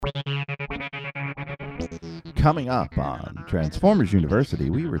Coming up on Transformers University,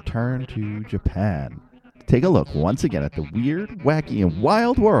 we return to Japan. Take a look once again at the weird, wacky, and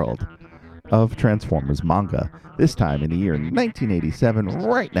wild world of Transformers manga, this time in the year 1987,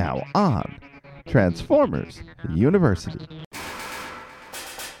 right now on Transformers University.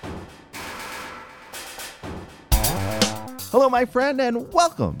 Hello, my friend, and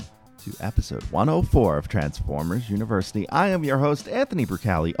welcome to episode 104 of Transformers University. I am your host, Anthony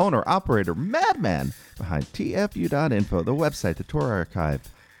Bricali, owner, operator, madman behind TFU.info, the website, the tour archive,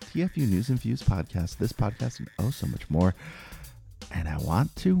 TFU News and Views podcast, this podcast, and oh so much more. And I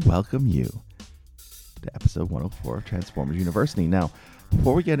want to welcome you to episode 104 of Transformers University. Now,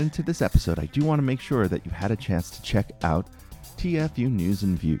 before we get into this episode, I do want to make sure that you had a chance to check out TFU News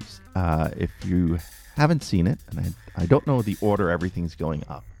and Views. If you haven't seen it, and I don't know the order everything's going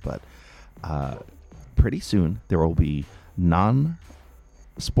up, but pretty soon there will be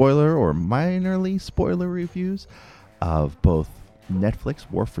non-spoiler or minorly spoiler reviews of both Netflix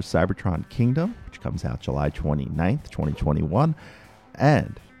War for Cybertron Kingdom, which comes out July 29th, 2021,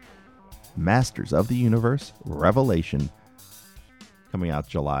 and Masters of the Universe Revelation, coming out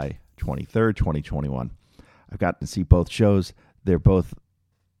July 23rd, 2021. I've gotten to see both shows. They're both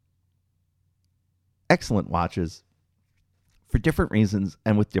excellent watches for different reasons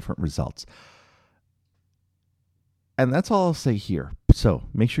and with different results. And that's all I'll say here. So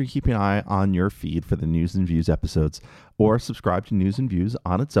make sure you keep an eye on your feed for the News and Views episodes, or subscribe to News and Views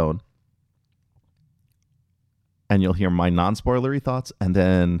on its own. And you'll hear my non-spoilery thoughts. And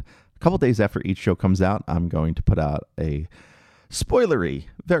then a couple days after each show comes out, I'm going to put out a spoilery,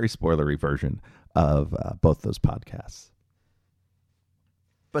 very spoilery version of both those podcasts.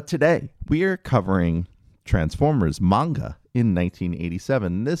 But today, we are covering Transformers manga in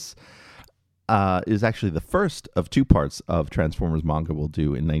 1987. This is actually the first of two parts of Transformers manga we'll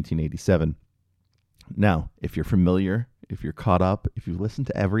do in 1987. Now, if you're familiar, if you're caught up, if you've listened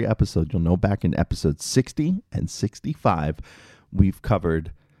to every episode, you'll know back in episodes 60 and 65, we've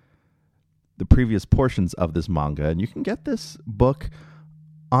covered the previous portions of this manga. And you can get this book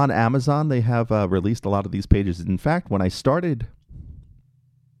on Amazon. They have released a lot of these pages. In fact, when I started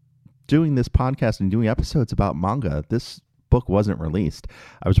doing this podcast and doing episodes about manga, this book wasn't released.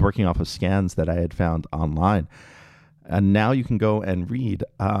 I was working off of scans that I had found online. And now you can go and read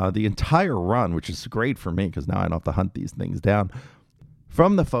the entire run, which is great for me because now I don't have to hunt these things down,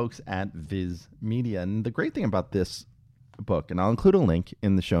 from the folks at Viz Media. And the great thing about this book, and I'll include a link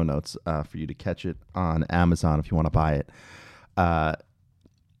in the show notes for you to catch it on Amazon if you want to buy it,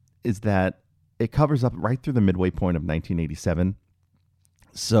 is that it covers up right through the midway point of 1987.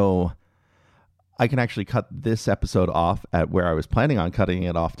 So I can actually cut this episode off at where I was planning on cutting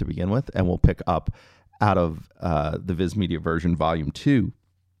it off to begin with, and we'll pick up out of the Viz Media version, Volume 2,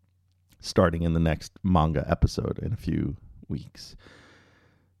 starting in the next manga episode in a few weeks.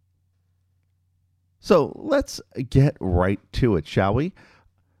 So let's get right to it, shall we?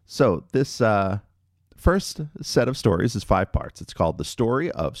 So this first set of stories is 5 parts. It's called The Story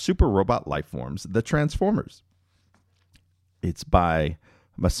of Super Robot Lifeforms, The Transformers. It's by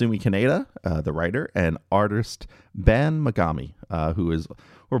Masumi Kaneda, the writer, and artist Ban Megami, who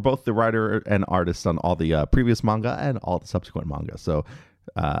were both the writer and artist on all the previous manga and all the subsequent manga. So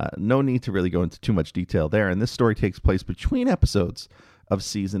no need to really go into too much detail there. And this story takes place between episodes of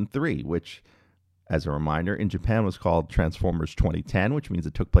Season 3, which, as a reminder, in Japan was called Transformers 2010, which means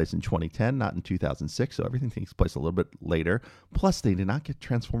it took place in 2010, not in 2006. So everything takes place a little bit later. Plus, they did not get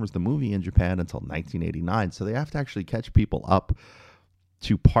Transformers the movie in Japan until 1989. So they have to actually catch people up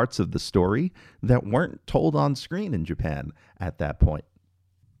to parts of the story that weren't told on screen in Japan at that point.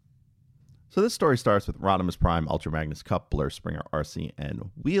 So this story starts with Rodimus Prime, Ultra Magnus Cup, Blur, Springer, Arcee, and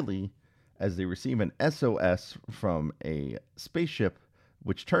Wheelie as they receive an SOS from a spaceship,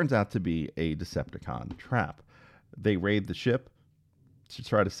 which turns out to be a Decepticon trap. They raid the ship to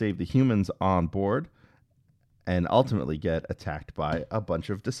try to save the humans on board and ultimately get attacked by a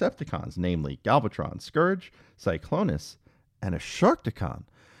bunch of Decepticons, namely Galvatron, Scourge, Cyclonus, and a Sharkticon.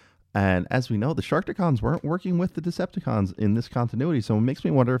 And as we know, the Sharkticons weren't working with the Decepticons in this continuity, so it makes me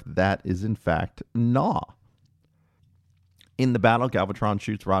wonder if that is in fact Gnaw. In the battle, Galvatron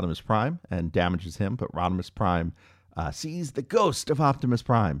shoots Rodimus Prime and damages him, but Rodimus Prime sees the ghost of Optimus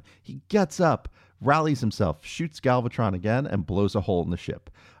Prime. He gets up, rallies himself, shoots Galvatron again, and blows a hole in the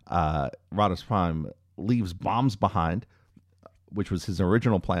ship. Rodimus Prime leaves bombs behind, which was his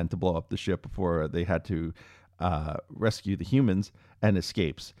original plan to blow up the ship before they had to rescue the humans, and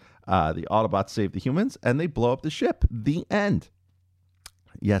escapes. The Autobots save the humans, and they blow up the ship. The end.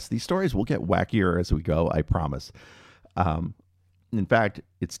 Yes, these stories will get wackier as we go, I promise. In fact,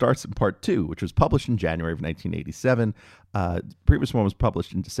 it starts in part 2, which was published in January of 1987. The previous one was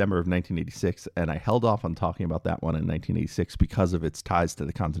published in December of 1986, and I held off on talking about that one in 1986 because of its ties to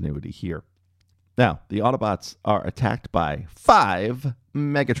the continuity here. Now, the Autobots are attacked by 5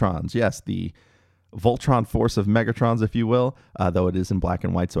 Megatrons. Yes, the Voltron force of Megatrons, if you will, though it is in black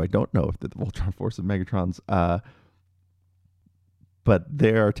and white, so I don't know if the Voltron force of Megatrons, but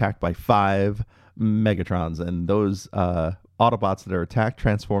they're attacked by 5 Megatrons, and those Autobots that are attacked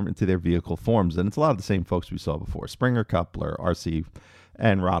transform into their vehicle forms, and it's a lot of the same folks we saw before: Springer, Coupler, Arcee,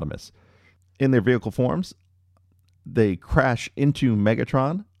 and Rodimus. In their vehicle forms, they crash into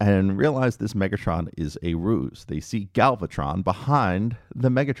Megatron and realize this Megatron is a ruse. They see Galvatron behind the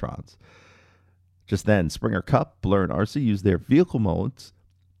Megatrons. Just then, Springer, Coupler, and Arcee use their vehicle modes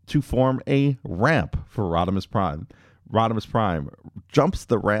to form a ramp for Rodimus Prime. Rodimus Prime jumps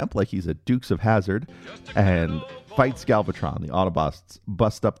the ramp like he's a Dukes of Hazzard and fights Galvatron. The Autobots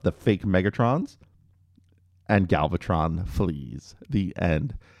bust up the fake Megatrons, and Galvatron flees. The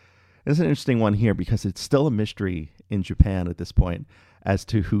end. It's an interesting one here because it's still a mystery in Japan at this point as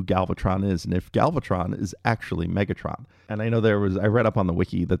to who Galvatron is and if Galvatron is actually Megatron. And I know I read up on the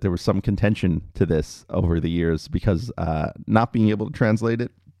wiki that there was some contention to this over the years because not being able to translate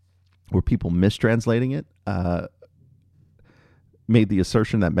it, or people mistranslating it, made the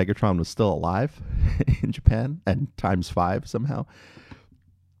assertion that Megatron was still alive in Japan and times 5 somehow.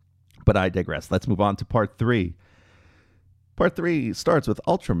 But I digress. Let's move on to part 3. Part 3 starts with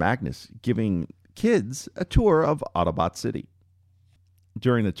Ultra Magnus giving kids a tour of Autobot City.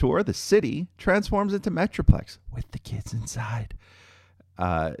 During the tour, the city transforms into Metroplex with the kids inside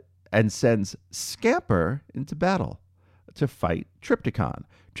and sends Scamper into battle to fight Trypticon.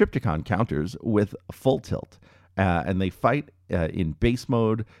 Trypticon counters with full tilt. And they fight in base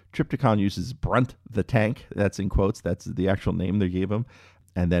mode. Trypticon uses Brunt the Tank. That's in quotes. That's the actual name they gave him.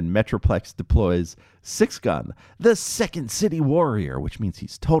 And then Metroplex deploys Six Gun, the Second City Warrior, which means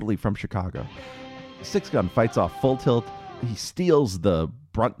he's totally from Chicago. Six Gun fights off full tilt. He steals the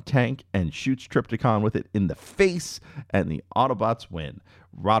Brunt tank and shoots Trypticon with it in the face, and the Autobots win.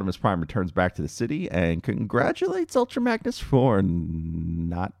 Rodimus Prime returns back to the city and congratulates Ultra Magnus for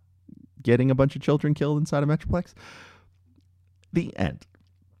not getting a bunch of children killed inside of Metroplex. The end.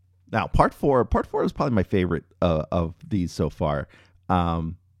 Now, part 4 is probably my favorite of these so far.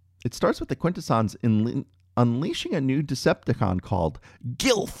 It starts with the Quintessons unleashing a new Decepticon called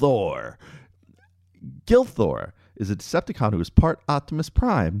Gilthor. Gilthor is a Decepticon who is part Optimus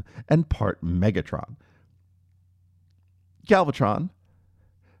Prime and part Megatron. Galvatron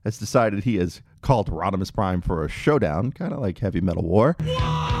has decided he has called Rodimus Prime for a showdown, kind of like Heavy Metal War.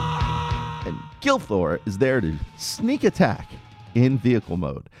 And Gilthor is there to sneak attack in vehicle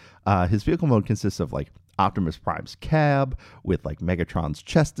mode. His vehicle mode consists of like Optimus Prime's cab with like Megatron's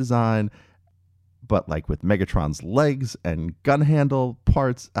chest design, but like with Megatron's legs and gun handle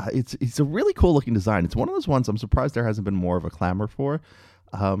parts. It's a really cool looking design. It's one of those ones I'm surprised there hasn't been more of a clamor for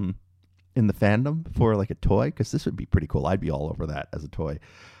in the fandom for like a toy, because this would be pretty cool. I'd be all over that as a toy.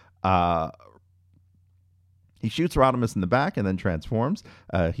 He shoots Rodimus in the back and then transforms.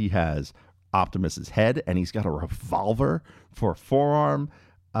 He has Optimus's head, and he's got a revolver for a forearm.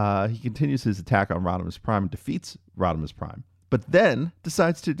 He continues his attack on Rodimus Prime and defeats Rodimus Prime, but then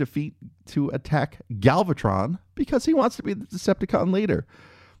decides to attack Galvatron because he wants to be the Decepticon leader.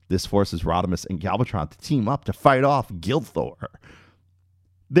 This forces Rodimus and Galvatron to team up to fight off Gilthor.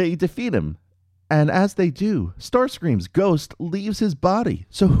 They defeat him, and as they do, Starscream's ghost leaves his body.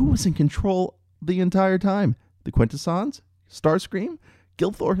 So who was in control the entire time? The Quintessons? Starscream?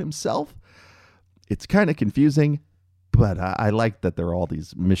 Gilthor himself? It's kind of confusing, but I like that there are all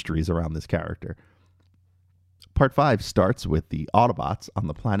these mysteries around this character. Part 5 starts with the Autobots on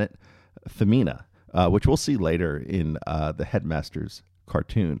the planet Femina, which we'll see later in the Headmasters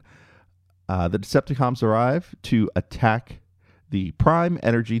cartoon. The Decepticons arrive to attack the Prime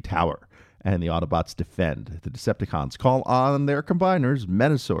Energy Tower, and the Autobots defend. The Decepticons call on their combiners,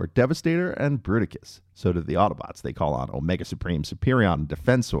 Menasor, Devastator, and Bruticus. So do the Autobots. They call on Omega Supreme, Superion, and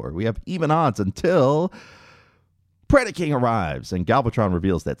Defensor. We have even odds until Predaking arrives, and Galvatron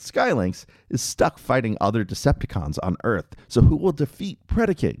reveals that Skylynx is stuck fighting other Decepticons on Earth. So who will defeat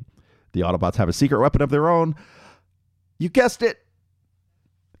Predaking? The Autobots have a secret weapon of their own. You guessed it.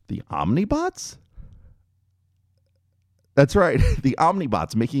 The Omnibots? That's right, the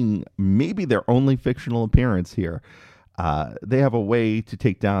Omnibots, making maybe their only fictional appearance here. They have a way to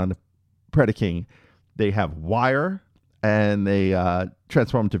take down Predaking. They have wire, and they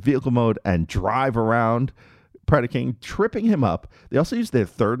transform into vehicle mode and drive around Predaking, tripping him up. They also use their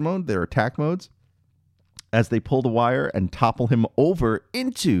third mode, their attack modes, as they pull the wire and topple him over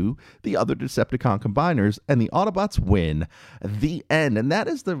into the other Decepticon combiners, and the Autobots win. The end. And that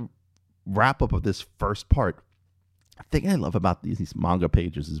is the wrap-up of this first part. The thing I love about these manga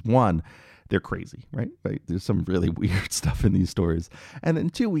pages is, one, they're crazy, right? There's some really weird stuff in these stories. And then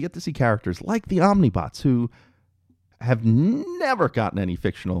two, we get to see characters like the Omnibots who have never gotten any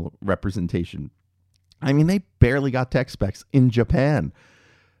fictional representation. I mean, they barely got tech specs in Japan.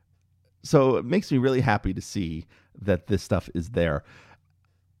 So it makes me really happy to see that this stuff is there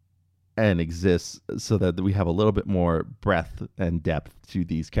and exists, so that we have a little bit more breadth and depth to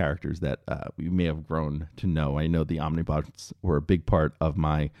these characters that we may have grown to know. I know the Omnibots were a big part of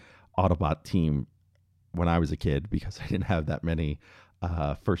my Autobot team when I was a kid, because I didn't have that many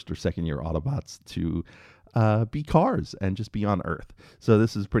first or second year Autobots to be cars and just be on Earth. So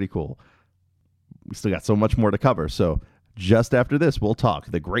this is pretty cool. We still got so much more to cover. So just after this, we'll talk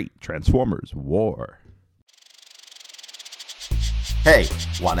the Great Transformers War. Hey,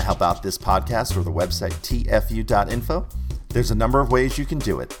 want to help out this podcast or the website tfu.info? There's a number of ways you can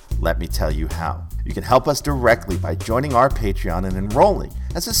do it. Let me tell you how. You can help us directly by joining our Patreon and enrolling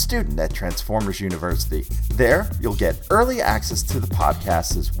as a student at Transformers University. There, you'll get early access to the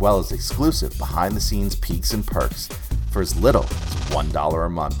podcast as well as exclusive behind-the-scenes peeks and perks for as little as $1 a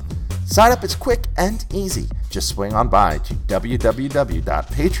month. Sign up is quick and easy. Just swing on by to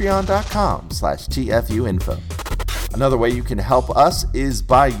www.patreon.com/tfuinfo. Another way you can help us is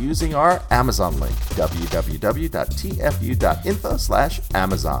by using our Amazon link,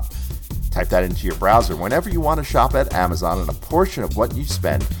 www.tfu.info/Amazon. Type that into your browser whenever you want to shop at Amazon, and a portion of what you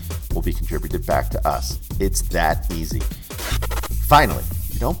spend will be contributed back to us. It's that easy. Finally,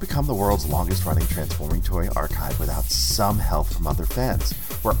 you don't become the world's longest running transforming toy archive without some help from other fans.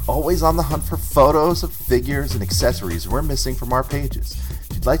 We're always on the hunt for photos of figures and accessories we're missing from our pages.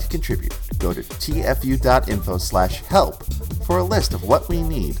 If you'd like to contribute, go to tfu.info/help for a list of what we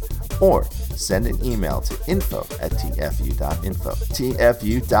need, or send an email to info@tfu.info.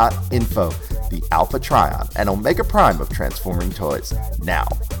 tfu.info, the Alpha Trion and Omega Prime of transforming toys. Now,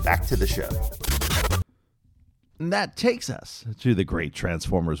 back to the show. And that takes us to the Great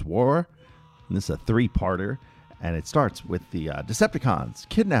Transformers War. And this is a three-parter, and it starts with the Decepticons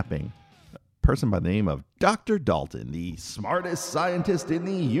kidnapping a person by the name of Dr. Dalton, the smartest scientist in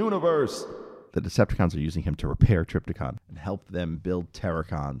the universe. The Decepticons are using him to repair Trypticon and help them build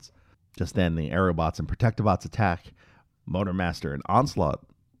Terracons. Just then, the Aerobots and Protectobots attack. Motormaster and Onslaught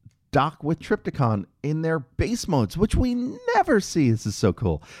dock with Trypticon in their base modes, which we never see. This is so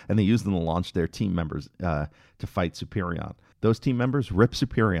cool. And they use them to launch their team members to fight Superion. Those team members rip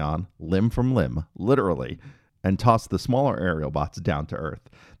Superion limb from limb, literally, and toss the smaller Aerobots down to Earth.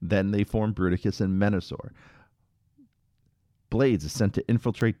 Then they form Bruticus and Menasor. Blades is sent to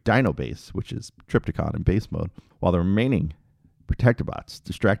infiltrate Dinobase, which is Trypticon in base mode, while the remaining Protectobots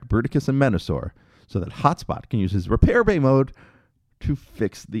distract Bruticus and Menasor so that Hotspot can use his Repair Bay mode to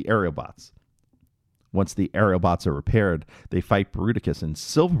fix the Aerobots. Once the Aerobots are repaired, they fight Bruticus, and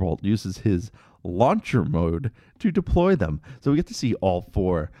Silverbolt uses his launcher mode to deploy them. So we get to see all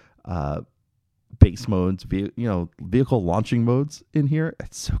four base modes, vehicle launching modes in here.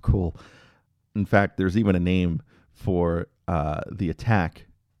 It's so cool. In fact, there's even a name for the attack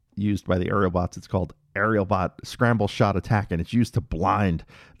used by the Aerobots. It's called Aerobot Scramble Shot Attack, and it's used to blind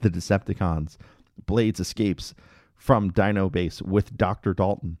the Decepticons. Blades escapes from Dinobase with Dr.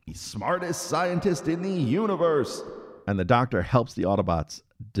 Dalton, the smartest scientist in the universe. And the Doctor helps the Autobots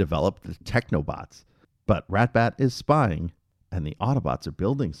develop the Technobots. But Ratbat is spying, and the Autobots are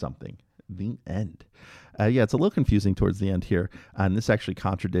building something. The end. It's a little confusing towards the end here, and this actually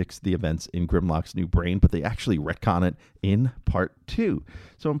contradicts the events in Grimlock's New Brain, but they actually retcon it in Part 2.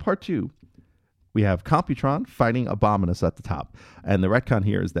 So in Part 2, we have Computron fighting Abominus at the top. And the retcon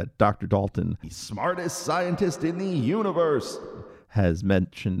here is that Dr. Dalton, the smartest scientist in the universe, has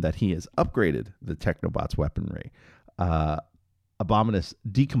mentioned that he has upgraded the Technobots' weaponry. Abominus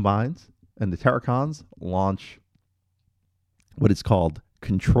decombines, and the Terracons launch what is called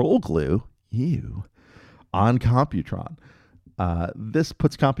Control Glue on Computron. This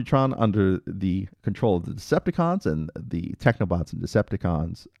puts Computron under the control of the Decepticons, and the Technobots and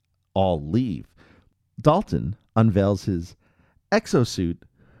Decepticons all leave. Dalton unveils his exosuit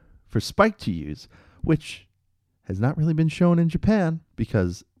for Spike to use, which has not really been shown in Japan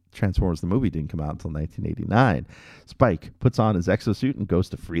because Transformers the movie didn't come out until 1989. Spike puts on his exosuit and goes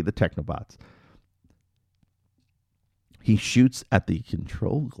to free the Technobots. He shoots at the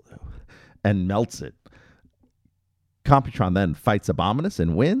control glue and melts it. Computron then fights Abominus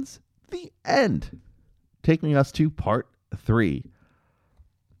and wins. The end. Taking us to Part 3.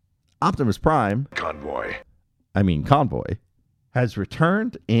 Optimus Prime, Convoy. has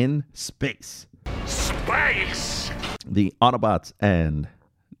returned in space. Space! The Autobots and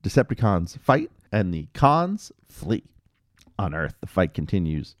Decepticons fight, and the cons flee. On Earth, the fight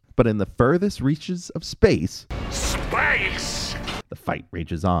continues. But in the furthest reaches of space, Space! the fight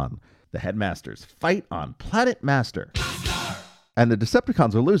rages on. The Headmasters fight on Planet Master. And the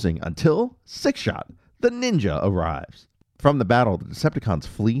Decepticons are losing until Six-Shot, the ninja, arrives. From the battle, the Decepticons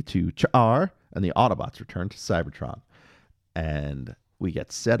flee to Ch'ar, and the Autobots return to Cybertron. And we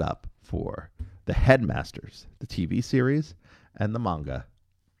get set up for the Headmasters, the TV series, and the manga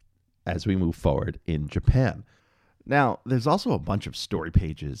as we move forward in Japan. Now, there's also a bunch of story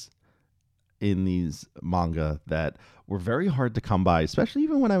pages in these manga that were very hard to come by, especially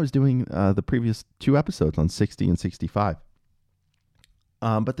even when I was doing the previous 2 episodes on 60 and 65.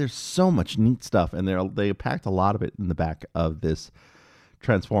 But there's so much neat stuff, and they packed a lot of it in the back of this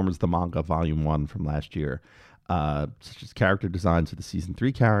Transformers the Manga Volume 1 from last year, such as character designs for the Season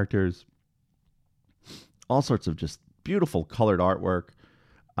 3 characters, all sorts of just beautiful colored artwork.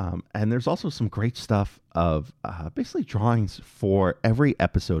 And there's also some great stuff of basically drawings for every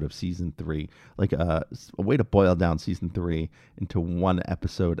episode of Season 3, like a way to boil down Season 3 into one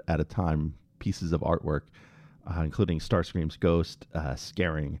episode at a time, pieces of artwork, including Starscream's ghost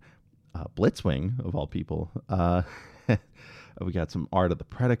scaring Blitzwing, of all people. We got some art of the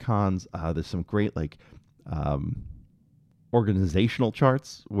Predacons. There's some great organizational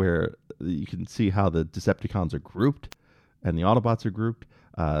charts where you can see how the Decepticons are grouped and the Autobots are grouped.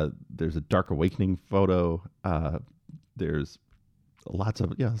 There's a Dark Awakening photo. There's lots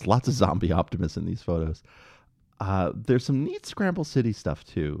of zombie Optimus in these photos. There's some neat Scramble City stuff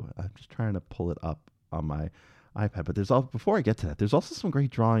too. I'm just trying to pull it up on my iPad. But before I get to that, there's also some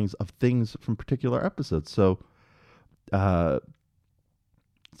great drawings of things from particular episodes. So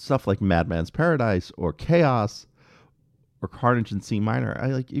stuff like Madman's Paradise or Chaos or Carnage in C minor.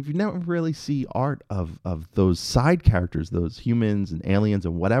 If you never really see art of those side characters, those humans and aliens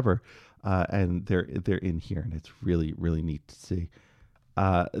and whatever, and they're in here, and it's really, really neat to see.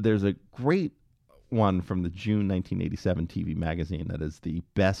 There's a great one from the June 1987 TV magazine that is the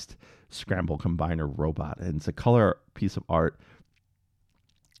best Scramble Combiner robot, and it's a color piece of art,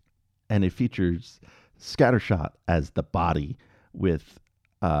 and it features Scattershot as the body with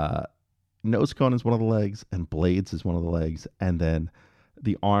Nose Cone is one of the legs, and Blades is one of the legs, and then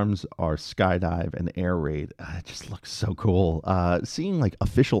the arms are Skydive and Air Raid. It just looks so cool. Seeing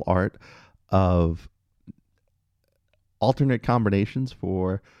official art of alternate combinations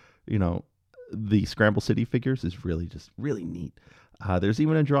for, the Scramble City figures is really neat. There's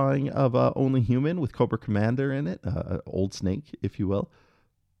even a drawing of Only Human with Cobra Commander in it, Old Snake, if you will.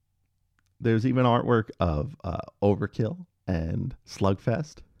 There's even artwork of Overkill and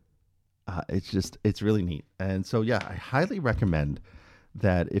Slugfest. It's really neat. And so, yeah, I highly recommend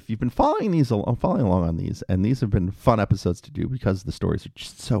that if you've been following along on these, and these have been fun episodes to do because the stories are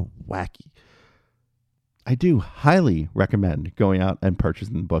just so wacky, I do highly recommend going out and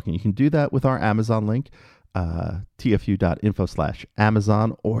purchasing the book. And you can do that with our Amazon link,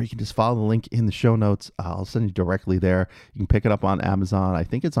 tfu.info/Amazon, or you can just follow the link in the show notes. I'll send you directly there. You can pick it up on Amazon. I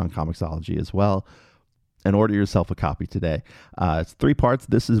think it's on Comixology as well. And order yourself a copy today. It's 3 parts.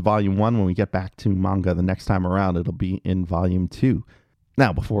 This is Volume 1. When we get back to manga the next time around, it'll be in Volume 2.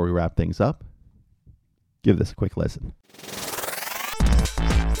 Now, before we wrap things up, give this a quick listen.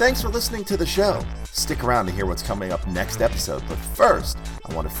 Thanks for listening to the show. Stick around to hear what's coming up next episode. But first,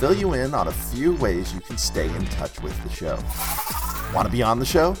 I want to fill you in on a few ways you can stay in touch with the show. Want to be on the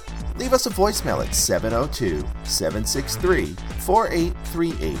show? Leave us a voicemail at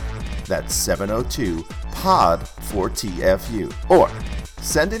 702-763-4838. That's 702-POD-4TFU. Or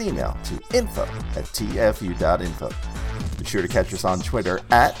send an email to info@tfu.info. Be sure to catch us on Twitter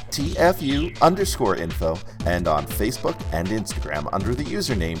at TFU_info and on Facebook and Instagram under the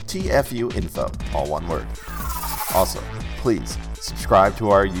username TFUinfo, all one word. Also, please subscribe to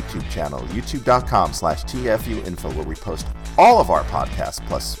our YouTube channel, youtube.com/TFUinfo, where we post all of our podcasts,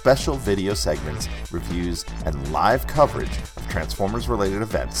 plus special video segments, reviews, and live coverage of Transformers-related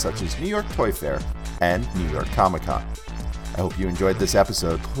events such as New York Toy Fair and New York Comic Con. I hope you enjoyed this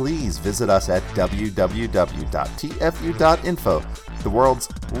episode. Please visit us at www.tfu.info, the world's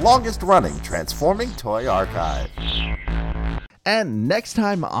longest-running transforming toy archive. And next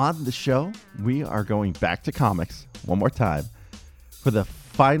time on the show, we are going back to comics one more time for the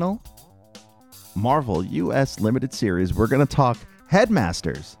final Marvel US limited series. We're going to talk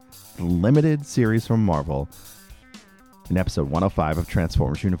Headmasters, the limited series from Marvel. in episode 105 of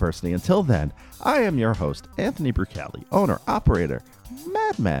Transformers University. Until then, I am your host, Anthony Brucali, owner, operator,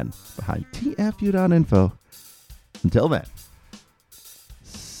 madman behind TFU.info. Until then,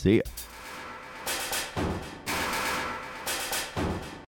 see ya.